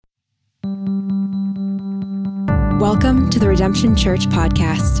Welcome to the Redemption Church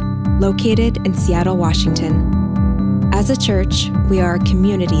podcast, located in Seattle, Washington. As a church, we are a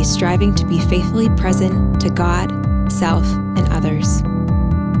community striving to be faithfully present to God, self, and others.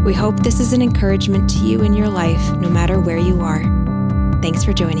 We hope this is an encouragement to you in your life, no matter where you are. Thanks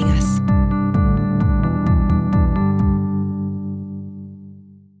for joining us.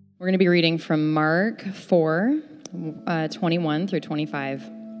 We're going to be reading from Mark 4, 21 through 25.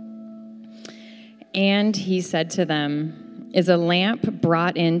 And he said to them, "Is a lamp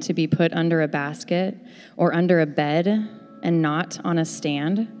brought in to be put under a basket or under a bed and not on a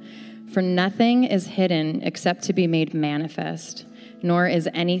stand? For nothing is hidden except to be made manifest, nor is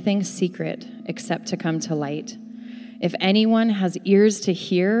anything secret except to come to light. If anyone has ears to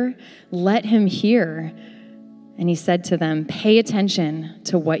hear, let him hear." And he said to them, "Pay attention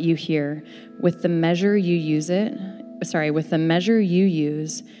to what you hear. With the measure you use,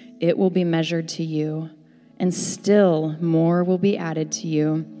 it will be measured to you, and still more will be added to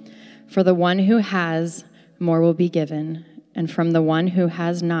you. For the one who has, more will be given, and from the one who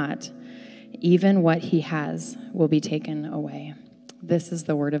has not, even what he has will be taken away." This is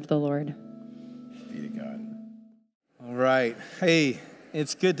the word of the Lord. Be to God. All right. Hey,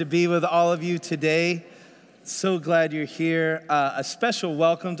 it's good to be with all of you today. So glad you're here. A special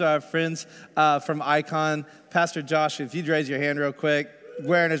welcome to our friends from Icon. Pastor Josh, if you'd raise your hand real quick,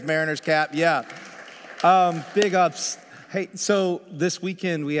 wearing his Mariners cap. Yeah. Big ups. Hey, so this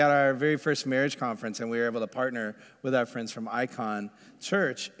weekend we had our very first marriage conference, and we were able to partner with our friends from Icon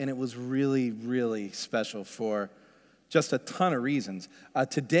Church, and it was really, really special for just a ton of reasons.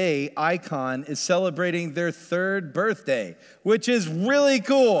 Today, Icon is celebrating their 3rd birthday, which is really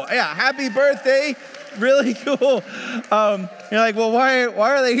cool. Yeah, happy birthday. Really cool. You're like, well, why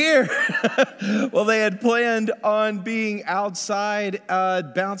are they here? Well, they had planned on being outside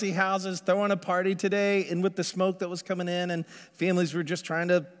bouncy houses, throwing a party today, and with the smoke that was coming in, and families were just trying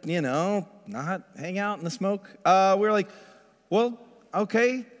to, not hang out in the smoke. We were like, well,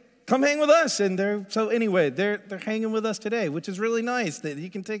 okay, come hang with us. And they're hanging with us today, which is really nice that you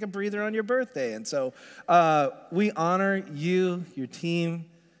can take a breather on your birthday. And so we honor you, your team,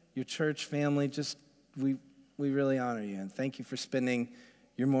 your church family. We really honor you, and thank you for spending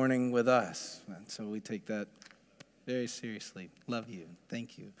your morning with us. And so we take that very seriously. Love you.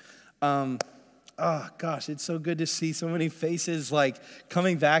 Thank you. Oh gosh, it's so good to see so many faces like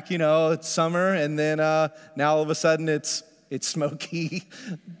coming back. It's summer, and then now all of a sudden it's smoky.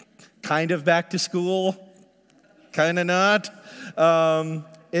 Kind of back to school, kind of not.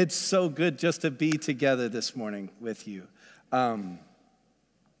 It's so good just to be together this morning with you.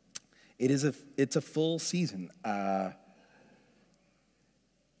 It's a full season, but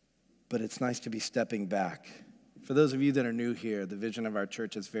it's nice to be stepping back. For those of you that are new here, the vision of our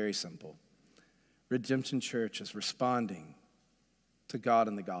church is very simple. Redemption Church is responding to God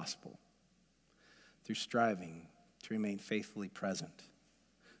and the gospel through striving to remain faithfully present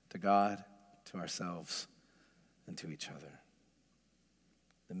to God, to ourselves, and to each other.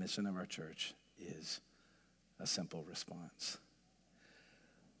 The mission of our church is a simple response.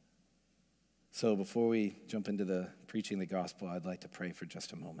 So before we jump into the preaching the gospel, I'd like to pray for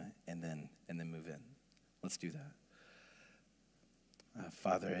just a moment and then move in. Let's do that.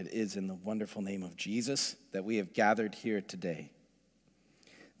 Father, it is in the wonderful name of Jesus that we have gathered here today.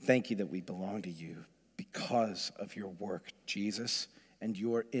 Thank you that we belong to you because of your work, Jesus, and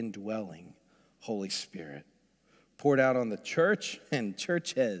your indwelling Holy Spirit poured out on the church and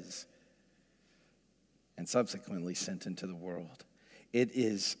churches and subsequently sent into the world. It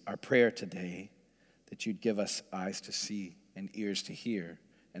is our prayer today that you'd give us eyes to see and ears to hear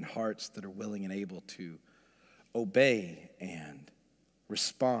and hearts that are willing and able to obey and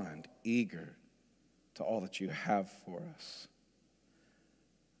respond, eager to all that you have for us.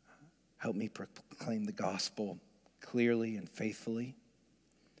 Help me proclaim the gospel clearly and faithfully.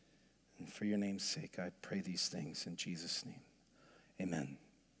 And for your name's sake, I pray these things in Jesus' name. Amen.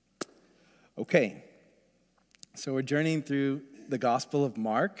 Okay, so we're journeying through the Gospel of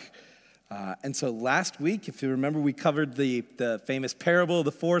Mark. And so last week, if you remember, we covered the famous parable of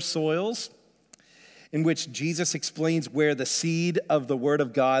the 4 soils, in which Jesus explains where the seed of the Word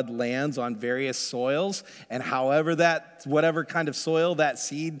of God lands on various soils, and whatever kind of soil that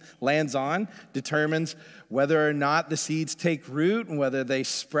seed lands on determines whether or not the seeds take root and whether they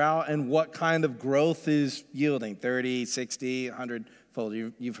sprout and what kind of growth is yielding, 30, 60,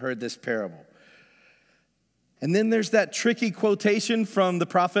 100-fold. You've heard this parable. And then there's that tricky quotation from the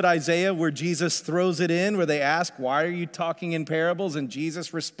prophet Isaiah where Jesus throws it in, where they ask, "Why are you talking in parables?" And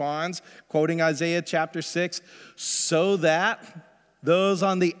Jesus responds, quoting Isaiah chapter 6, "So that those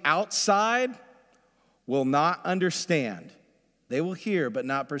on the outside will not understand. They will hear but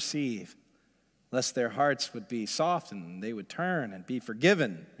not perceive, lest their hearts would be softened and they would turn and be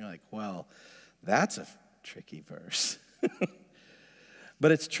forgiven. You're like, well, that's a tricky verse.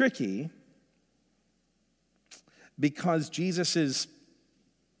 But it's tricky because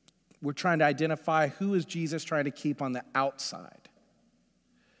we're trying to identify who is Jesus trying to keep on the outside.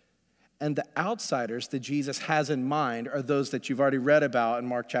 And the outsiders that Jesus has in mind are those that you've already read about in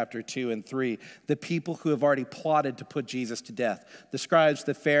Mark chapter 2 and 3, the people who have already plotted to put Jesus to death. The scribes,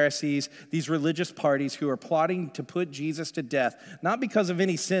 the Pharisees, these religious parties who are plotting to put Jesus to death, not because of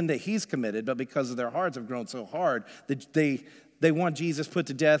any sin that he's committed, but because their hearts have grown so hard that they want Jesus put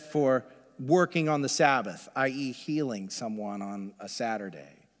to death for working on the Sabbath, i.e. healing someone on a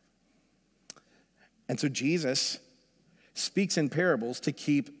Saturday. And so Jesus speaks in parables to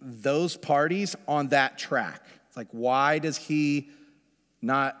keep those parties on that track. It's like, why does he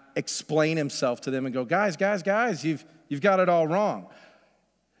not explain himself to them and go, guys, you've got it all wrong?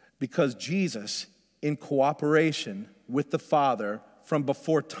 Because Jesus, in cooperation with the Father from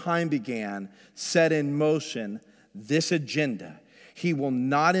before time began, set in motion this agenda. He will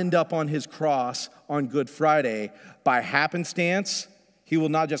not end up on his cross on Good Friday by happenstance. He will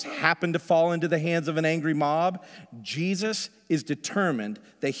not just happen to fall into the hands of an angry mob. Jesus is determined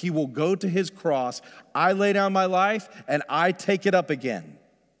that he will go to his cross. I lay down my life and I take it up again.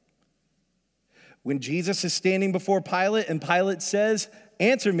 When Jesus is standing before Pilate and Pilate says,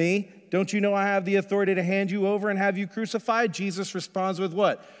 answer me, don't you know I have the authority to hand you over and have you crucified? Jesus responds with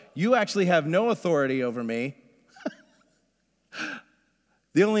what? You actually have no authority over me.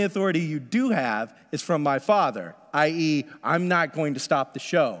 The only authority you do have is from my Father, i.e., I'm not going to stop the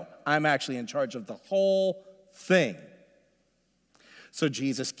show. I'm actually in charge of the whole thing. So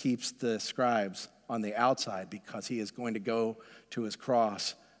Jesus keeps the scribes on the outside because he is going to go to his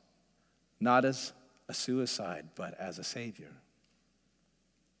cross, not as a suicide, but as a Savior.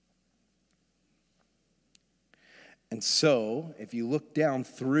 And so, if you look down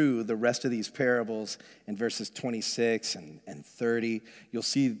through the rest of these parables in verses 26 and 30, you'll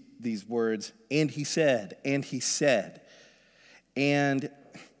see these words, and he said, and he said. And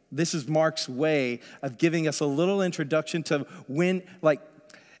this is Mark's way of giving us a little introduction to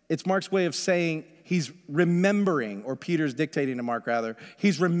it's Mark's way of saying he's remembering, or Peter's dictating to Mark rather,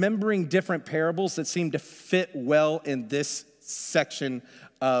 he's remembering different parables that seem to fit well in this section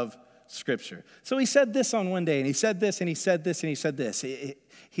of Scripture. So he said this on one day, and he said this, and he said this, and he said this.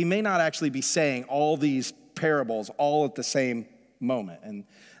 He may not actually be saying all these parables all at the same moment. And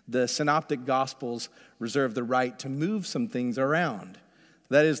the synoptic gospels reserve the right to move some things around.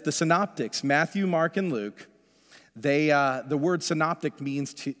 That is, the synoptics, Matthew, Mark, and Luke, the word synoptic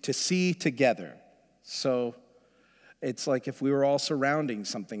means to see together. So it's like if we were all surrounding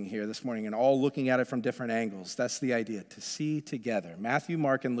something here this morning and all looking at it from different angles. That's the idea, to see together. Matthew,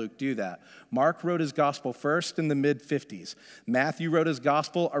 Mark, and Luke do that. Mark wrote his gospel first in the mid-50s. Matthew wrote his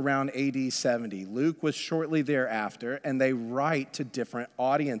gospel around AD 70. Luke was shortly thereafter, and they write to different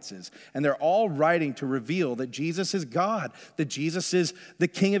audiences. And they're all writing to reveal that Jesus is God, that Jesus is the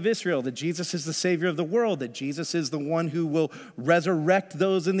King of Israel, that Jesus is the Savior of the world, that Jesus is the one who will resurrect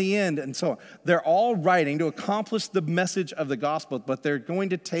those in the end, and so on. They're all writing to accomplish the message of the gospel, but they're going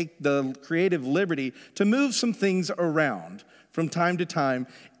to take the creative liberty to move some things around from time to time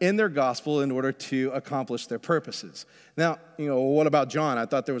in their gospel in order to accomplish their purposes. Now, what about John? I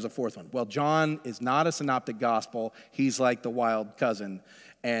thought there was a fourth one. Well, John is not a synoptic gospel. He's like the wild cousin.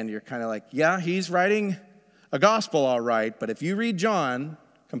 And you're kind of like, yeah, he's writing a gospel all right, but if you read John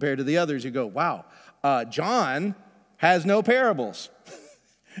compared to the others, you go, wow, John has no parables.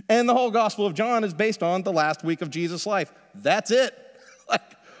 And the whole Gospel of John is based on the last week of Jesus' life. That's it.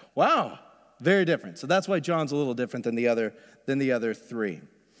 Wow, very different. So that's why John's a little different than the other three.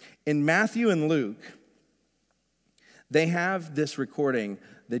 In Matthew and Luke, they have this recording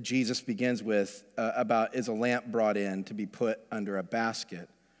that Jesus begins with about, is a lamp brought in to be put under a basket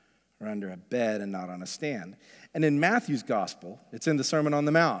or under a bed and not on a stand? And in Matthew's Gospel, it's in the Sermon on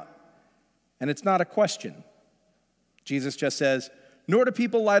the Mount, and it's not a question. Jesus just says, nor do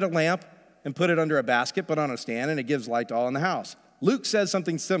people light a lamp and put it under a basket, but on a stand, and it gives light to all in the house. Luke says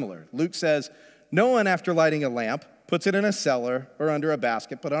something similar. Luke says, no one after lighting a lamp puts it in a cellar or under a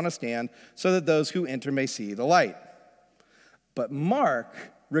basket, but on a stand, so that those who enter may see the light. But Mark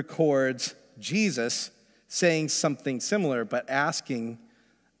records Jesus saying something similar, but asking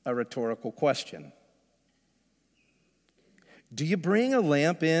a rhetorical question. Do you bring a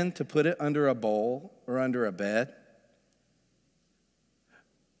lamp in to put it under a bowl or under a bed?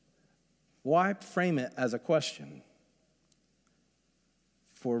 Why frame it as a question?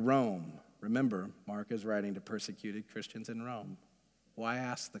 For Rome, Remember, Mark is writing to persecuted Christians in Rome. Why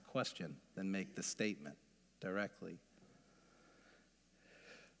ask the question, then make the statement directly?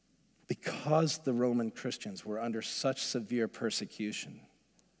 Because the Roman Christians were under such severe persecution,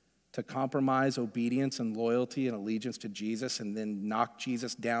 to compromise obedience and loyalty and allegiance to Jesus and then knock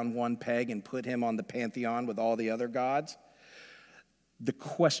Jesus down one peg and put him on the pantheon with all the other gods, the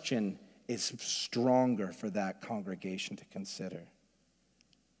question is stronger for that congregation to consider.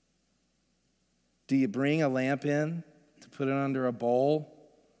 Do you bring a lamp in to put it under a bowl?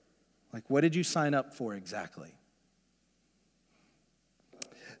 Like, what did you sign up for exactly?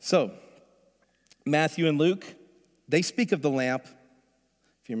 So, Matthew and Luke, they speak of the lamp.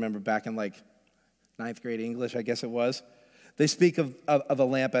 If you remember back in like 9th grade English, I guess it was, they speak of a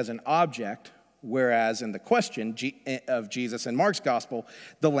lamp as an object, whereas in the question of Jesus in Mark's gospel,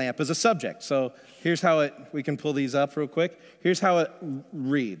 the lamp is a subject. So here's how we can pull these up real quick. Here's how it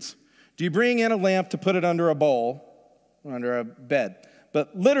reads. Do you bring in a lamp to put it under a bowl or under a bed?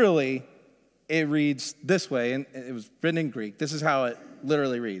 But literally, it reads this way, and it was written in Greek. This is how it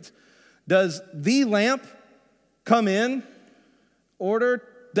literally reads. Does the lamp come in order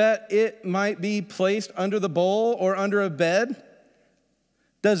that it might be placed under the bowl or under a bed?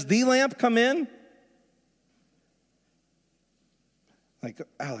 Does the lamp come in? Like,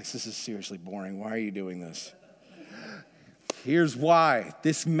 Alex, this is seriously boring. Why are you doing this? Here's why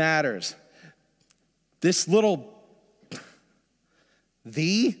this matters. This little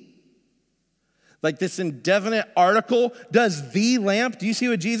like this indefinite article, does the lamp, do you see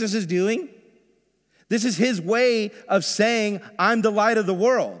what Jesus is doing? This is his way of saying, I'm the light of the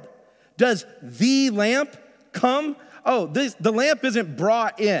world. Does the lamp come? Oh, the lamp isn't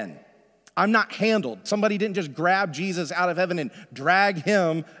brought in. I'm not handled. Somebody didn't just grab Jesus out of heaven and drag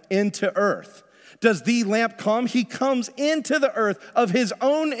him into earth. Does the lamp come? He comes into the earth of his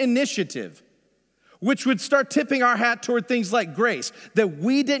own initiative, which would start tipping our hat toward things like grace, that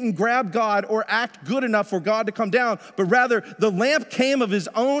we didn't grab God or act good enough for God to come down, but rather the lamp came of his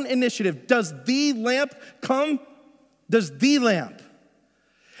own initiative. Does the lamp come? Does the lamp?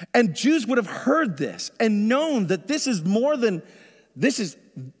 And Jews would have heard this and known that this is more than,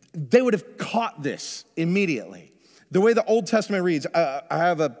 they would have caught this immediately. The way the Old Testament reads, I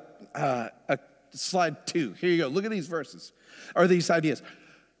have a slide 2. Here you go. Look at these verses, or these ideas.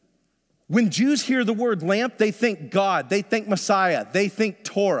 When Jews hear the word lamp, they think God, they think Messiah, they think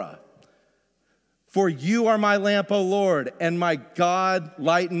Torah. For you are my lamp, O Lord, and my God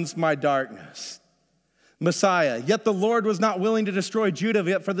lightens my darkness. Messiah, yet the Lord was not willing to destroy Judah,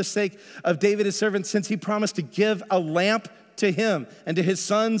 yet for the sake of David his servant, since he promised to give a lamp to him and to his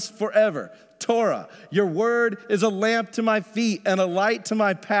sons forever. Torah, your word is a lamp to my feet and a light to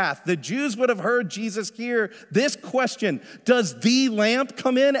my path. The Jews would have heard Jesus hear this question, does the lamp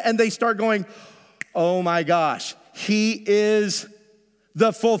come in? And they start going, oh my gosh, he is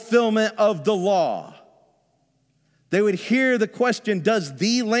the fulfillment of the law. They would hear the question, does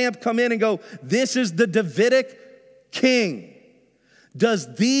the lamp come in, and go, this is the Davidic king.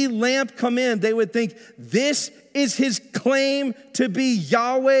 Does the lamp come in? They would think, this is his claim to be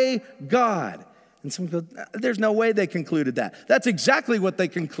Yahweh God. And some go, there's no way they concluded that. That's exactly what they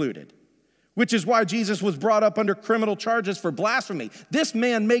concluded, which is why Jesus was brought up under criminal charges for blasphemy. This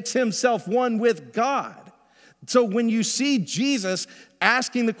man makes himself one with God. So when you see Jesus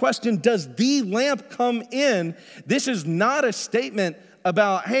asking the question, does the lamp come in? This is not a statement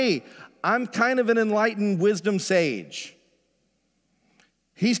about, hey, I'm kind of an enlightened wisdom sage.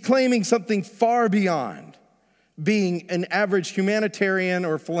 He's claiming something far beyond being an average humanitarian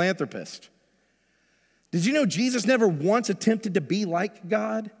or philanthropist. Did you know Jesus never once attempted to be like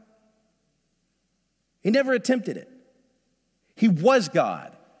God? He never attempted it. He was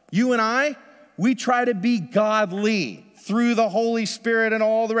God. You and I, we try to be godly through the Holy Spirit and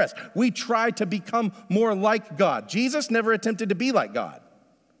all the rest. We try to become more like God. Jesus never attempted to be like God.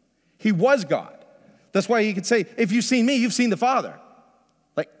 He was God. That's why he could say, if you've seen me, you've seen the Father.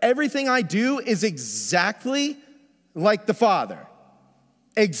 Like everything I do is exactly like the Father.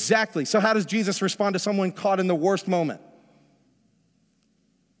 Exactly. So how does Jesus respond to someone caught in the worst moment?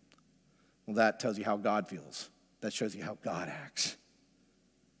 Well, that tells you how God feels. That shows you how God acts.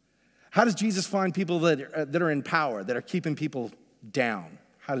 How does Jesus find people that are in power, that are keeping people down?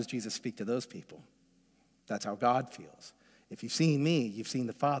 How does Jesus speak to those people? That's how God feels. If you've seen me, you've seen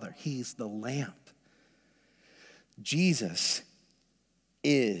the Father. He's the lamp. Jesus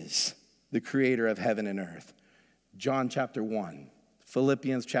is the creator of heaven and earth. John chapter 1,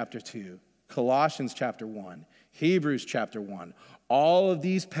 Philippians chapter 2, Colossians chapter 1, Hebrews chapter 1. All of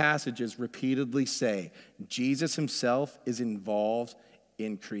these passages repeatedly say Jesus himself is involved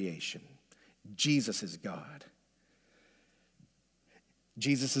in creation. Jesus is God.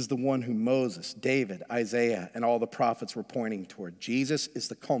 Jesus is the one who Moses, David, Isaiah, and all the prophets were pointing toward. Jesus is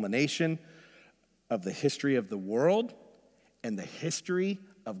the culmination of the history of the world and the history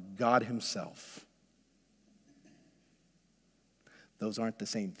of God himself. Those aren't the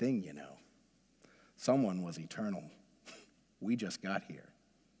same thing, you know. Someone was eternal. We just got here.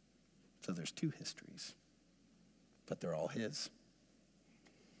 So there's two histories, but they're all his.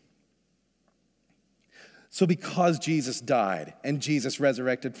 So because Jesus died and Jesus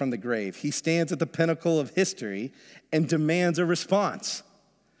resurrected from the grave, he stands at the pinnacle of history and demands a response.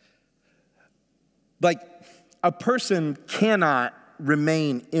 Like, a person cannot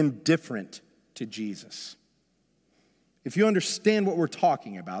remain indifferent to Jesus. If you understand what we're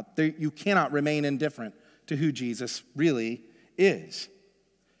talking about, you cannot remain indifferent to who Jesus really is.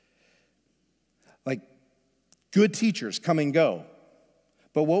 Like, good teachers come and go.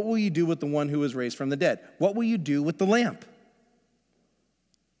 But what will you do with the one who was raised from the dead? What will you do with the lamp?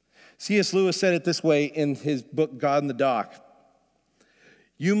 C.S. Lewis said it this way in his book, God in the Dock.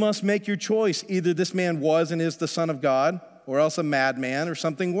 You must make your choice. Either this man was and is the Son of God, or else a madman, or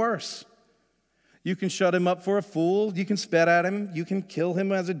something worse. You can shut him up for a fool. You can spit at him. You can kill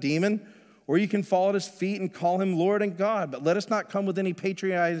him as a demon. Or you can fall at his feet and call him Lord and God. But let us not come with any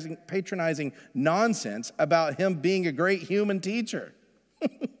patronizing nonsense about him being a great human teacher.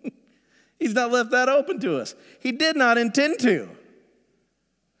 He's not left that open to us. He did not intend to.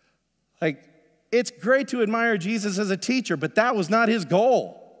 Like, it's great to admire Jesus as a teacher, but that was not his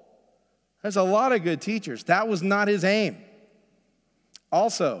goal. There's a lot of good teachers. That was not his aim.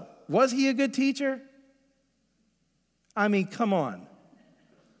 Also, was he a good teacher? I mean, come on.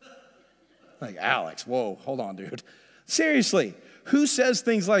 Like, Alex, whoa, hold on, dude. Seriously, who says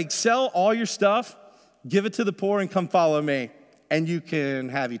things like, sell all your stuff, give it to the poor, and come follow me, and you can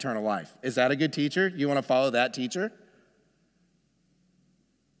have eternal life? Is that a good teacher? You want to follow that teacher?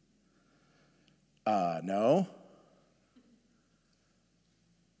 No.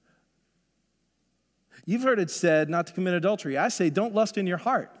 You've heard it said not to commit adultery. I say don't lust in your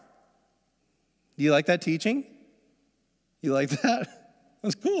heart. Do you like that teaching? You like that?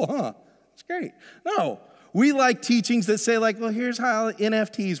 That's cool, huh? That's great. No, we like teachings that say like, well, here's how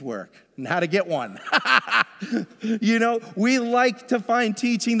NFTs work and how to get one. You know, we like to find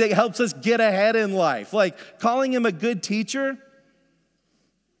teaching that helps us get ahead in life. Like calling him a good teacher,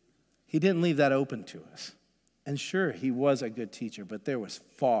 he didn't leave that open to us. And sure, he was a good teacher, but there was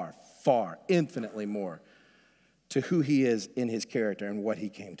far, far, infinitely more to who he is in his character and what he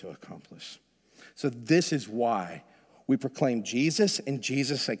came to accomplish. So this is why we proclaim Jesus and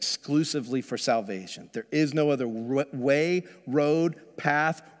Jesus exclusively for salvation. There is no other way, road,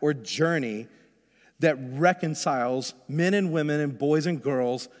 path, or journey that reconciles men and women and boys and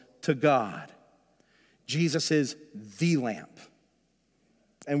girls to God. Jesus is the lamp.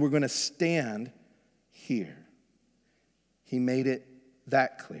 And we're going to stand here. He made it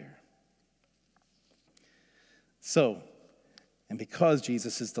that clear. So, and because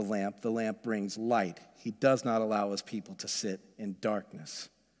Jesus is the lamp brings light. He does not allow his people to sit in darkness.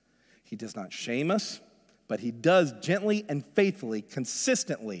 He does not shame us, but he does gently and faithfully,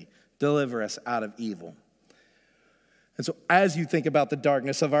 consistently deliver us out of evil. And so as you think about the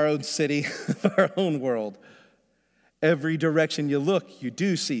darkness of our own city, of our own world, every direction you look, you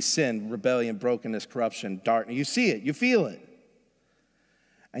do see sin, rebellion, brokenness, corruption, darkness. You see it, you feel it.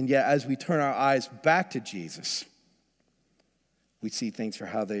 And yet as we turn our eyes back to Jesus, we see things for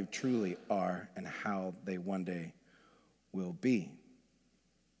how they truly are and how they one day will be.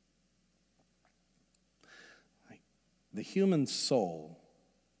 Like, the human soul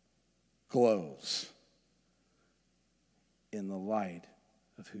glows in the light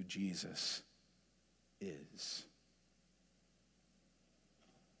of who Jesus is.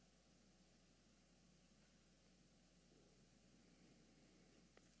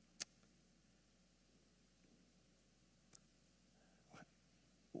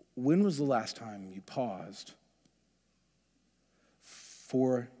 When was the last time you paused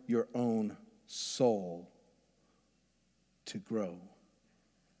for your own soul to grow?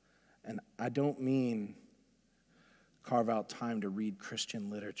 And I don't mean carve out time to read Christian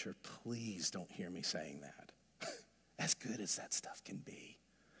literature. Please don't hear me saying that. As good as that stuff can be.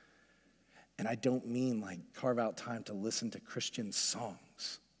 And I don't mean like carve out time to listen to Christian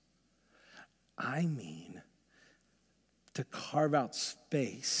songs. I mean to carve out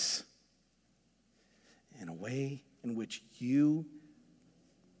space in a way in which you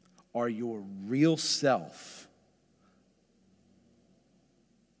are your real self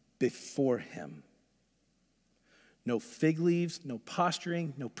before him. No fig leaves, no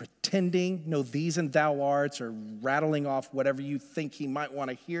posturing, no pretending, no these and thou arts, or rattling off whatever you think he might want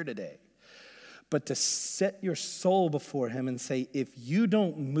to hear today. But to set your soul before him and say, if you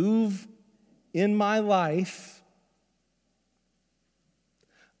don't move in my life,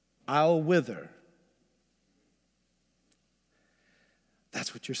 I'll wither.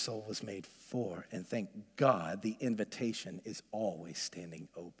 That's what your soul was made for. And thank God the invitation is always standing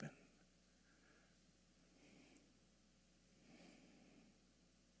open.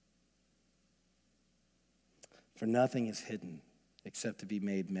 For nothing is hidden except to be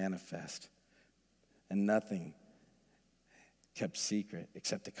made manifest, and nothing kept secret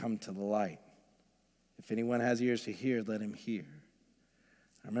except to come to the light. If anyone has ears to hear, let him hear.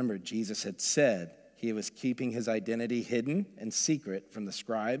 I remember Jesus had said he was keeping his identity hidden and secret from the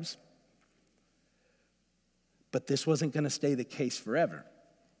scribes, but this wasn't going to stay the case forever.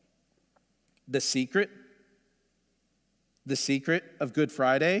 The secret of Good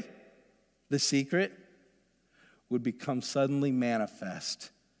Friday, the secret would become suddenly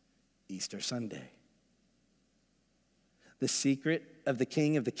manifest Easter Sunday. The secret of the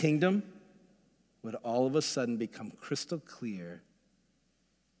King of the Kingdom would all of a sudden become crystal clear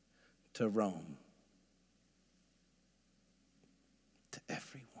to Rome, to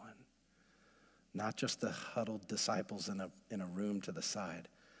everyone, not just the huddled disciples in a room to the side,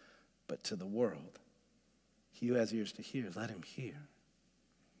 but to the world. He who has ears to hear, let him hear.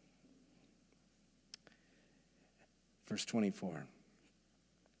 Verse 24,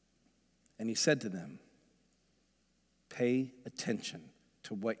 and he said to them, pay attention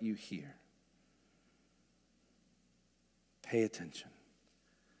to what you hear. Pay attention.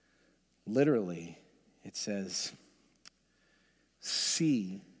 Literally, it says,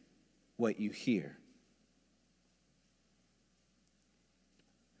 see what you hear.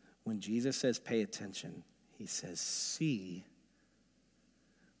 When Jesus says pay attention, he says see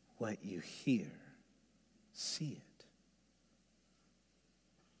what you hear. See it.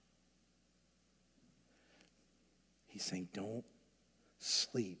 He's saying, don't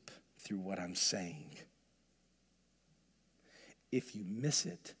sleep through what I'm saying. If you miss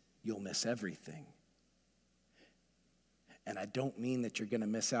it, you'll miss everything. And I don't mean that you're going to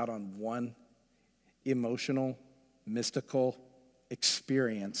miss out on one emotional, mystical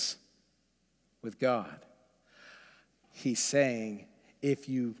experience with God. He's saying, if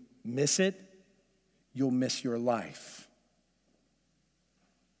you miss it, you'll miss your life.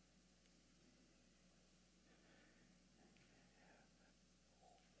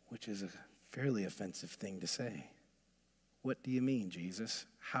 Which is a fairly offensive thing to say. What do you mean, Jesus?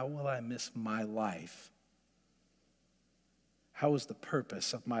 How will I miss my life? How is the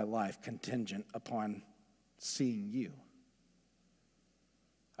purpose of my life contingent upon seeing you?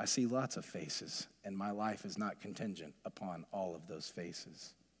 I see lots of faces, and my life is not contingent upon all of those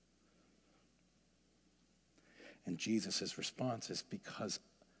faces. And Jesus' response is, because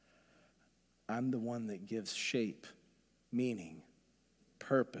I'm the one that gives shape, meaning,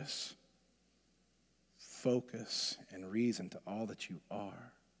 purpose, focus, and reason to all that you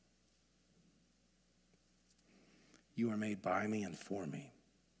are. You are made by me and for me.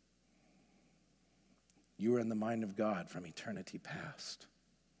 You are in the mind of God from eternity past.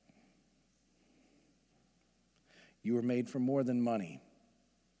 You were made for more than money.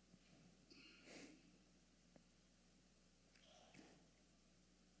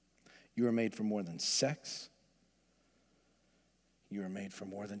 You were made for more than sex. You were made for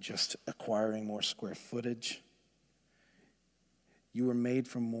more than just acquiring more square footage. You were made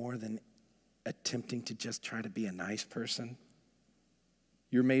for more than attempting to just try to be a nice person.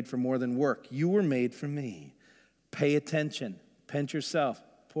 You're made for more than work. You were made for me. Pay attention. Pinch yourself.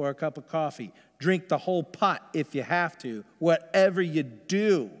 Pour a cup of coffee. Drink the whole pot if you have to. Whatever you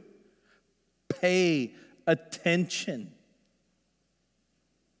do, pay attention.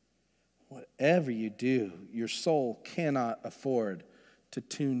 Whatever you do, your soul cannot afford to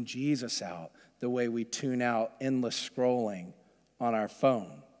tune Jesus out the way we tune out endless scrolling on our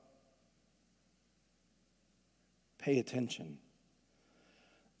phone. Pay attention.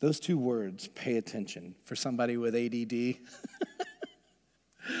 Those two words, pay attention, for somebody with ADD,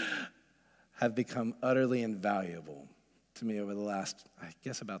 have become utterly invaluable to me over the last, I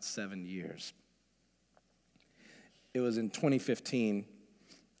guess, about 7 years. It was in 2015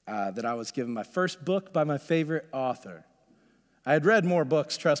 that I was given my first book by my favorite author. I had read more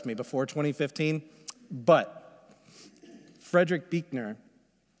books, trust me, before 2015, but Frederick Buechner,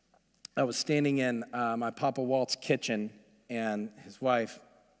 I was standing in my Papa Walt's kitchen, and his wife,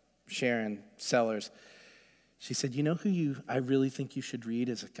 Sharon Sellers, she said, you know who I really think you should read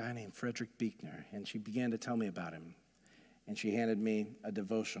is a guy named Frederick Buechner. And she began to tell me about him. And she handed me a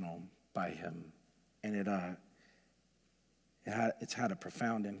devotional by him. And it's had a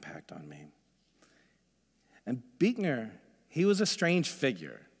profound impact on me. And Buechner, he was a strange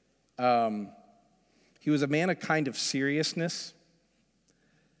figure. He was a man of kind of seriousness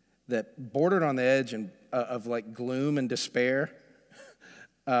that bordered on the edge of like gloom and despair.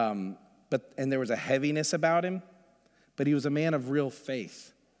 And there was a heaviness about him, but he was a man of real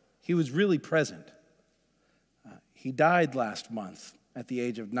faith. He was really present. He died last month at the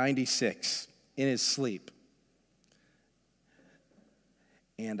age of 96 in his sleep.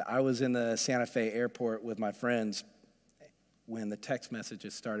 And I was in the Santa Fe airport with my friends when the text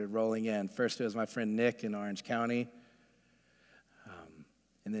messages started rolling in. First it was my friend Nick in Orange County,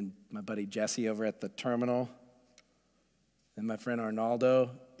 and then my buddy Jesse over at the terminal, and my friend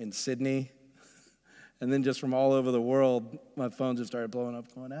Arnaldo in Sydney. And then just from all over the world, my phone just started blowing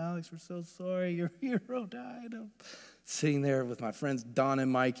up going, Alex, we're so sorry, your hero died. I'm sitting there with my friends Don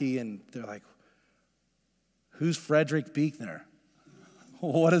and Mikey, and they're like, who's Frederick Buechner?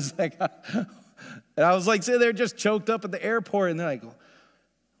 What is that guy? And I was like sitting there just choked up at the airport, and they're like,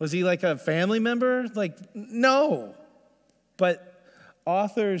 was he like a family member? Like, no. But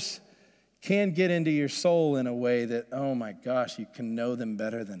authors can get into your soul in a way that, oh my gosh, you can know them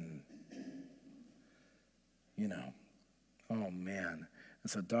better than, oh man.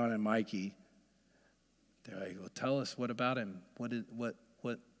 And so Don and Mikey, they're like, well, tell us, what about him?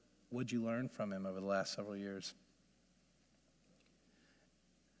 What'd you learn from him over the last several years?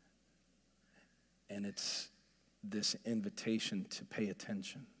 And it's this invitation to pay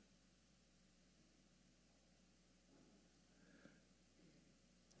attention.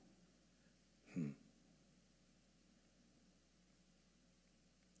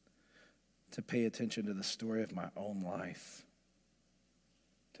 To pay attention to the story of my own life.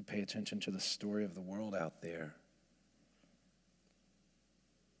 To pay attention to the story of the world out there.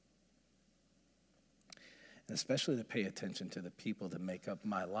 And especially to pay attention to the people that make up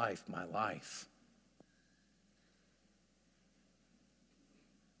my life.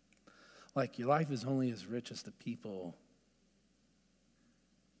 Like, your life is only as rich as the people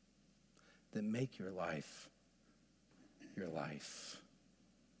that make your life your life.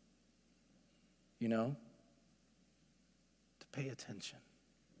 To pay attention.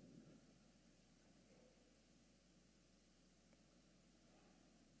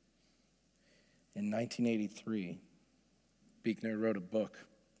 In 1983, Buechner wrote a book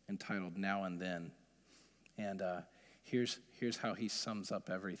entitled Now and Then. And here's how he sums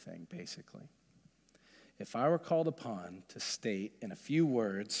up everything, basically. If I were called upon to state in a few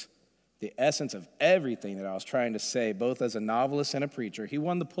words the essence of everything that I was trying to say, both as a novelist and a preacher, he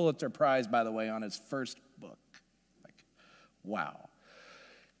won the Pulitzer Prize, by the way, on his first book. Like, wow.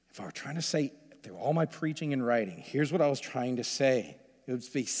 If I were trying to say through all my preaching and writing, here's what I was trying to say. It would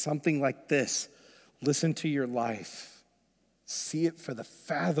be something like this. Listen to your life. See it for the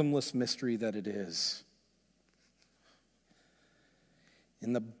fathomless mystery that it is.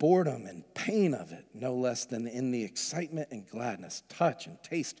 In the boredom and pain of it, no less than in the excitement and gladness, touch and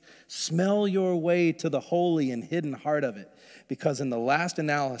taste, smell your way to the holy and hidden heart of it. Because in the last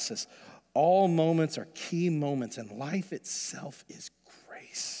analysis, all moments are key moments, and life itself is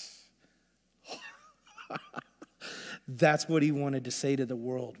grace. That's what he wanted to say to the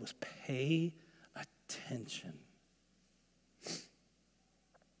world, was pay attention.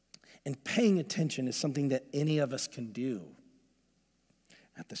 And paying attention is something that any of us can do.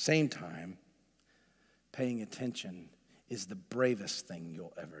 At the same time, paying attention is the bravest thing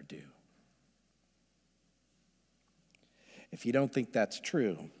you'll ever do. If you don't think that's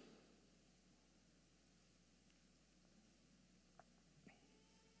true,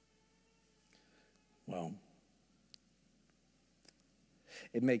 well,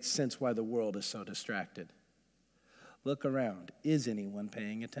 it makes sense why the world is so distracted. Look around. Is anyone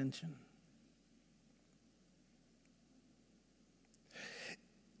paying attention?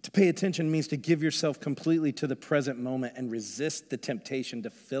 To pay attention means to give yourself completely to the present moment and resist the temptation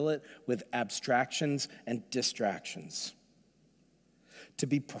to fill it with abstractions and distractions. To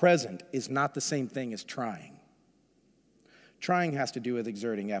be present is not the same thing as trying. Trying has to do with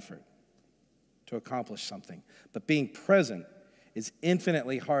exerting effort to accomplish something. But being present is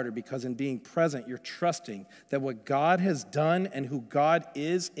infinitely harder, because in being present, you're trusting that what God has done and who God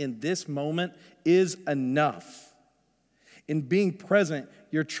is in this moment is enough. In being present,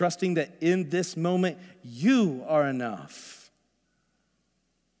 you're trusting that in this moment, you are enough.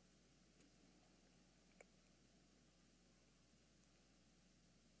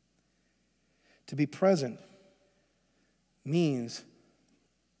 To be present means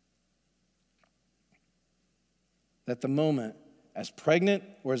that the moment, as pregnant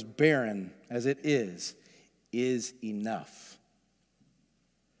or as barren as it is enough.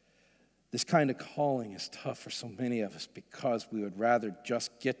 This kind of calling is tough for so many of us because we would rather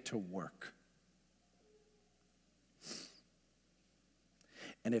just get to work.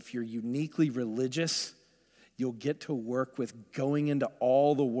 And if you're uniquely religious, you'll get to work with going into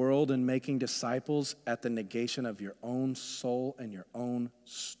all the world and making disciples at the negation of your own soul and your own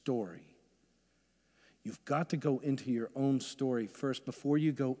story. You've got to go into your own story first before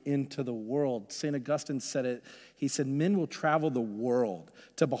you go into the world. St. Augustine said it. He said, men will travel the world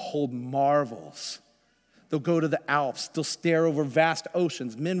to behold marvels. They'll go to the Alps. They'll stare over vast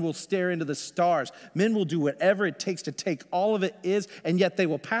oceans. Men will stare into the stars. Men will do whatever it takes to take all of it is, and yet they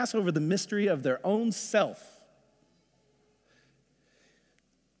will pass over the mystery of their own self.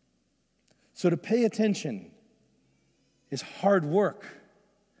 So to pay attention is hard work.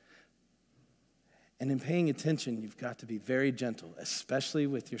 And in paying attention, you've got to be very gentle, especially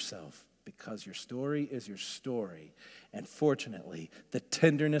with yourself, because your story is your story. And fortunately, the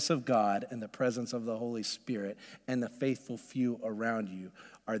tenderness of God and the presence of the Holy Spirit and the faithful few around you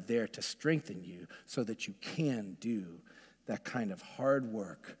are there to strengthen you so that you can do that kind of hard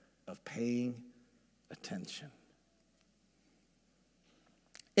work of paying attention.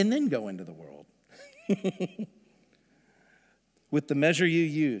 And then go into the world. With the measure you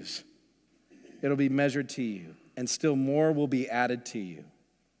use, it'll be measured to you, and still more will be added to you.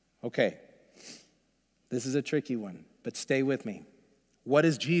 Okay, this is a tricky one, but stay with me. What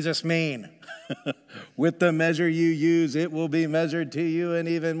does Jesus mean? With the measure you use, it will be measured to you and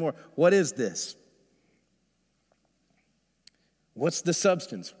even more. What is this? What's the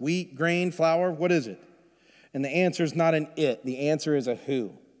substance? Wheat, grain, flour, what is it? And the answer is not an it, the answer is a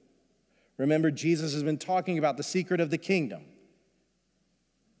who. Remember, Jesus has been talking about the secret of the kingdom,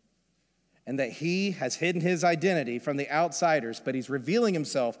 and that he has hidden his identity from the outsiders, but he's revealing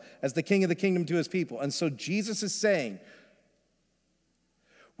himself as the king of the kingdom to his people. And so Jesus is saying,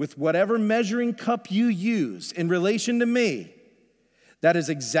 with whatever measuring cup you use in relation to me, that is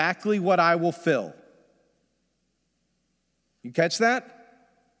exactly what I will fill. You catch that?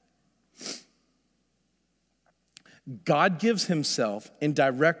 God gives himself in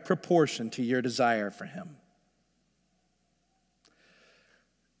direct proportion to your desire for him.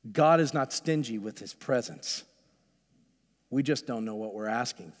 God is not stingy with his presence. We just don't know what we're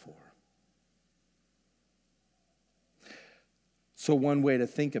asking for. So one way to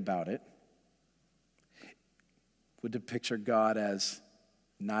think about it would to picture God as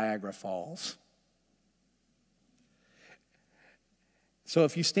Niagara Falls. So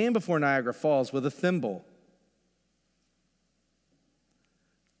if you stand before Niagara Falls with a thimble,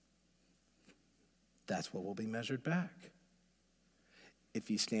 that's what will be measured back. If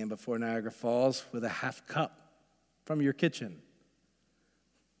you stand before Niagara Falls with a half cup from your kitchen,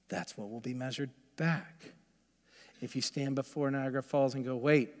 that's what will be measured back. If you stand before Niagara Falls and go,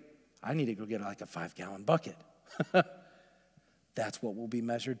 wait, I need to go get like a 5-gallon bucket, that's what will be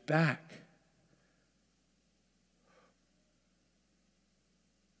measured back.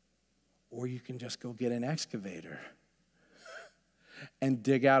 Or you can just go get an excavator and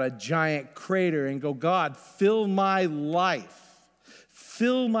dig out a giant crater and go, God, fill my life.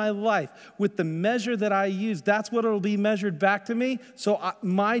 Fill my life with the measure that I use. That's what it'll be measured back to me. So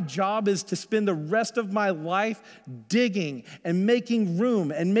my job is to spend the rest of my life digging and making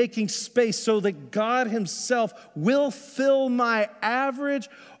room and making space so that God himself will fill my average,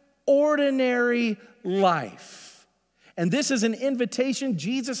 ordinary life. And this is an invitation.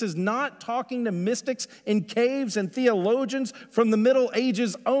 Jesus is not talking to mystics in caves and theologians from the Middle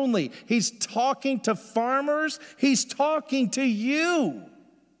Ages only. He's talking to farmers. He's talking to you.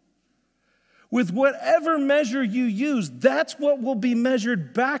 With whatever measure you use, that's what will be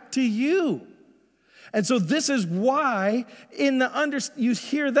measured back to you. And so this is why you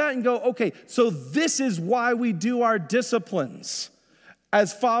hear that and go, okay, so this is why we do our disciplines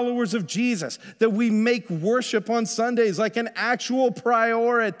as followers of Jesus, that we make worship on Sundays like an actual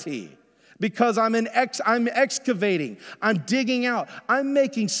priority. Because I'm excavating, I'm digging out, I'm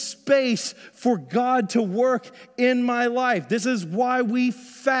making space for God to work in my life. This is why we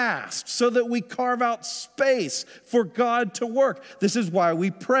fast, so that we carve out space for God to work. This is why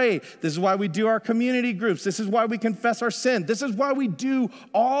we pray. This is why we do our community groups. This is why we confess our sin. This is why we do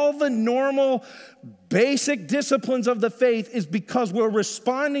all the normal basic disciplines of the faith, is because we're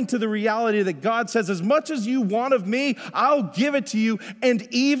responding to the reality that God says, as much as you want of me, I'll give it to you, and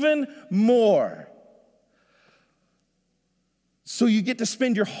even more. So you get to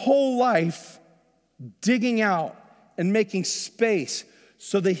spend your whole life digging out and making space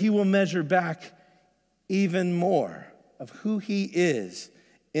so that he will measure back even more of who he is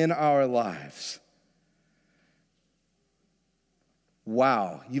in our lives.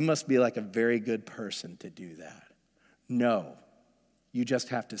 Wow, you must be like a very good person to do that. No, you just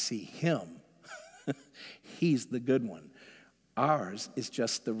have to see him. He's the good one. Ours is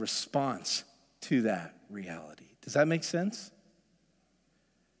just the response to that reality. Does that make sense?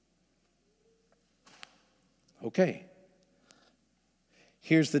 Okay.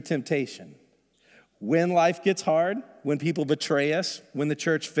 Here's the temptation. When life gets hard, when people betray us, when the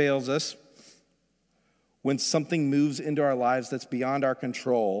church fails us, when something moves into our lives that's beyond our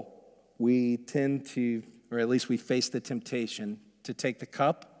control, we tend to, or at least we face the temptation to take the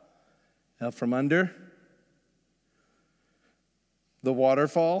cup out from under the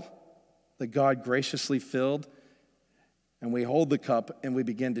waterfall that God graciously filled, and we hold the cup and we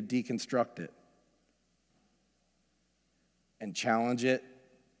begin to deconstruct it and challenge it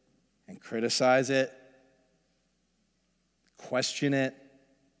and criticize it, question it.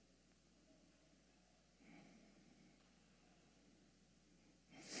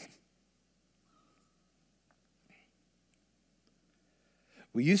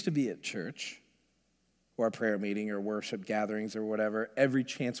 We used to be at church or a prayer meeting or worship gatherings or whatever every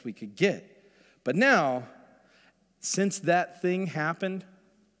chance we could get. But now, since that thing happened,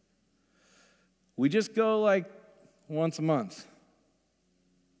 we just go like once a month.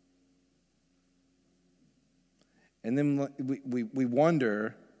 And then we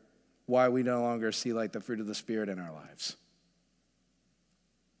wonder why we no longer see like the fruit of the Spirit in our lives.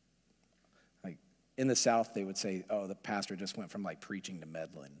 Like in the South, they would say, oh, the pastor just went from like preaching to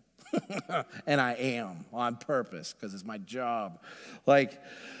meddling. And I am on purpose because it's my job. Like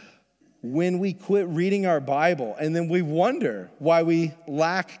when we quit reading our Bible and then we wonder why we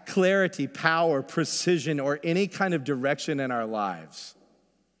lack clarity, power, precision, or any kind of direction in our lives.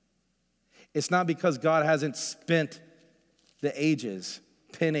 It's not because God hasn't spent the ages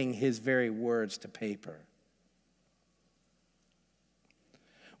penning his very words to paper.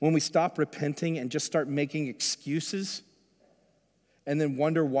 When we stop repenting and just start making excuses and then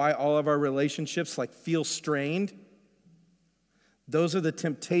wonder why all of our relationships like feel strained, those are the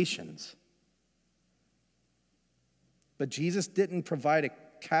temptations. But Jesus didn't provide a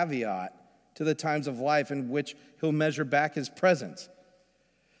caveat to the times of life in which he'll measure back his presence.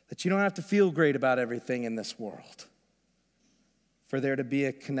 That you don't have to feel great about everything in this world for there to be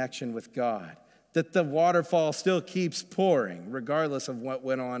a connection with God. That the waterfall still keeps pouring regardless of what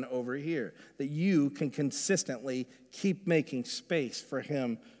went on over here. That you can consistently keep making space for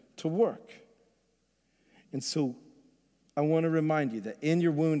him to work. And so I want to remind you that in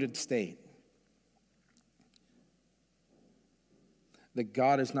your wounded state, that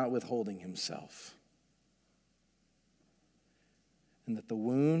God is not withholding himself. And that the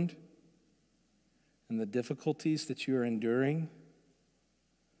wound and the difficulties that you are enduring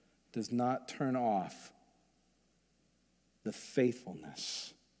does not turn off the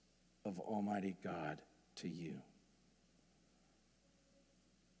faithfulness of Almighty God to you.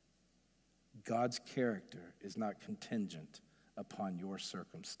 God's character is not contingent upon your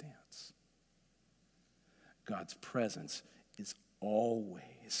circumstance. God's presence is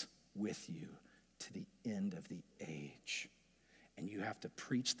always with you to the end of the age. And you have to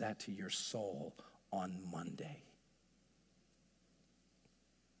preach that to your soul on Monday.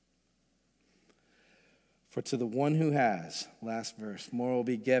 For to the one who has, last verse, more will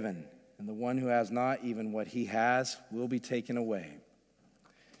be given, and the one who has not, even what he has will be taken away.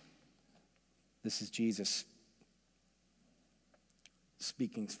 This is Jesus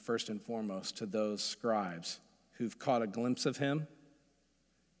speaking first and foremost to those scribes who've caught a glimpse of him.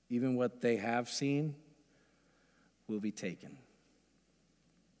 Even what they have seen will be taken.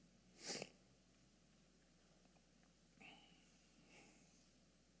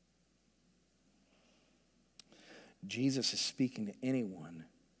 Jesus is speaking to anyone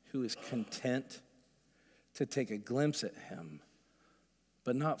who is content to take a glimpse at him,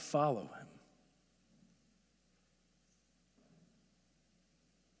 but not follow him.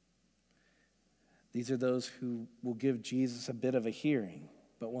 These are those who will give Jesus a bit of a hearing,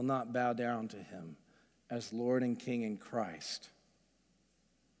 but will not bow down to him as Lord and King in Christ.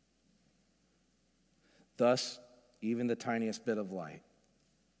 Thus, even the tiniest bit of light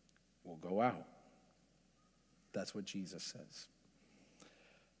will go out. That's what Jesus says.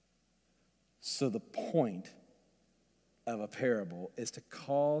 So the point of a parable is to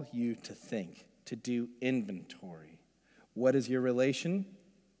call you to think, to do inventory. What is your relation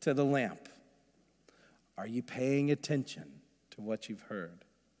to the lamp? Are you paying attention to what you've heard?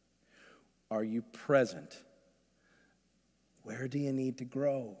 Are you present Where do you need to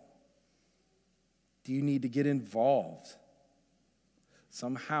grow? Do you need to get involved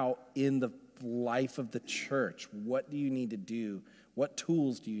somehow in the life of the church? What do you need to do? What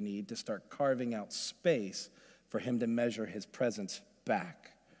tools do you need to start carving out space for him to measure his presence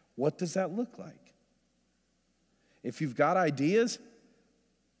back? What does that look like? If you've got ideas,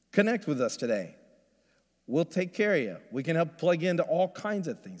 connect with us today. We'll take care of you. We can help plug into all kinds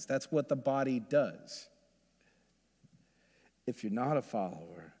of things. That's what the body does. If you're not a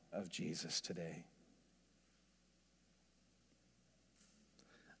follower of Jesus today,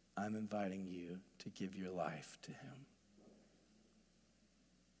 I'm inviting you to give your life to him.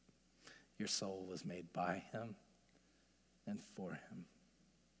 Your soul was made by him and for him.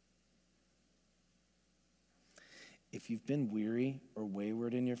 If you've been weary or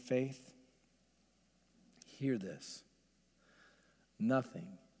wayward in your faith, hear this.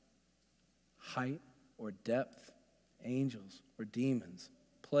 Nothing, height or depth, angels or demons,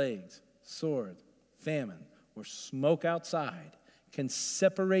 plagues, sword, famine, or smoke outside can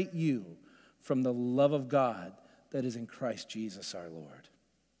separate you from the love of God that is in Christ Jesus our Lord.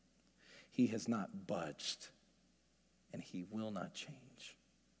 He has not budged, and he will not change.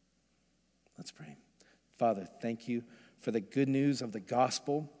 Let's pray. Father, thank you for the good news of the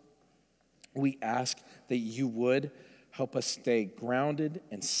gospel. We ask that you would help us stay grounded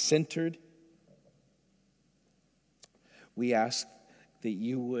and centered. We ask that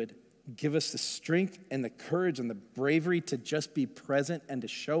you would give us the strength and the courage and the bravery to just be present and to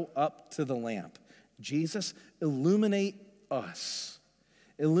show up to the lamp. Jesus, illuminate us.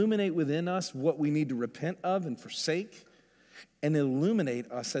 Illuminate within us what we need to repent of and forsake, and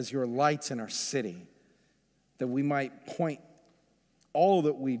illuminate us as your lights in our city, that we might point all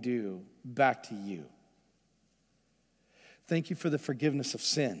that we do back to you. Thank you for the forgiveness of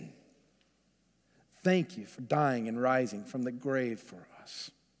sin. Thank you for dying and rising from the grave for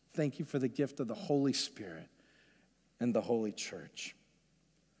us. Thank you for the gift of the Holy Spirit and the Holy Church.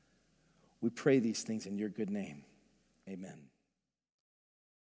 We pray these things in your good name. Amen.